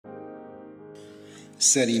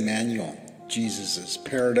said Immanuel, Jesus'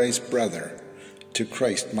 paradise brother, to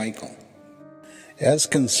Christ Michael. As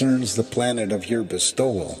concerns the planet of your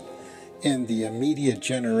bestowal, and the immediate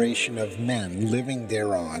generation of men living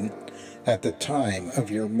thereon at the time of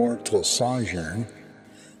your mortal sojourn,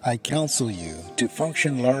 I counsel you to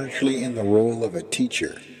function largely in the role of a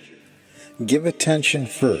teacher. Give attention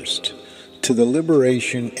first to the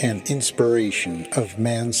liberation and inspiration of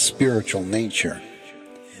man's spiritual nature.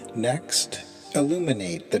 Next,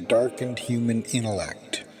 illuminate the darkened human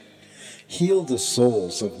intellect. Heal the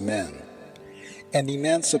souls of men and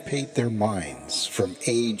emancipate their minds from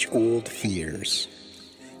age-old fears.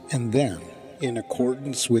 And then, in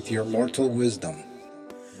accordance with your mortal wisdom,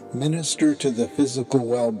 minister to the physical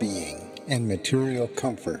well-being and material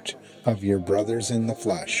comfort of your brothers in the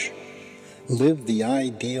flesh. Live the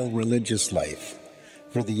ideal religious life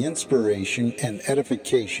for the inspiration and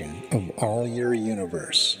edification of all your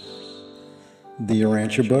universe. The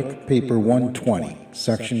URANTIA book, paper 120,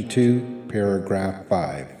 section 2, paragraph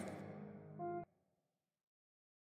 5.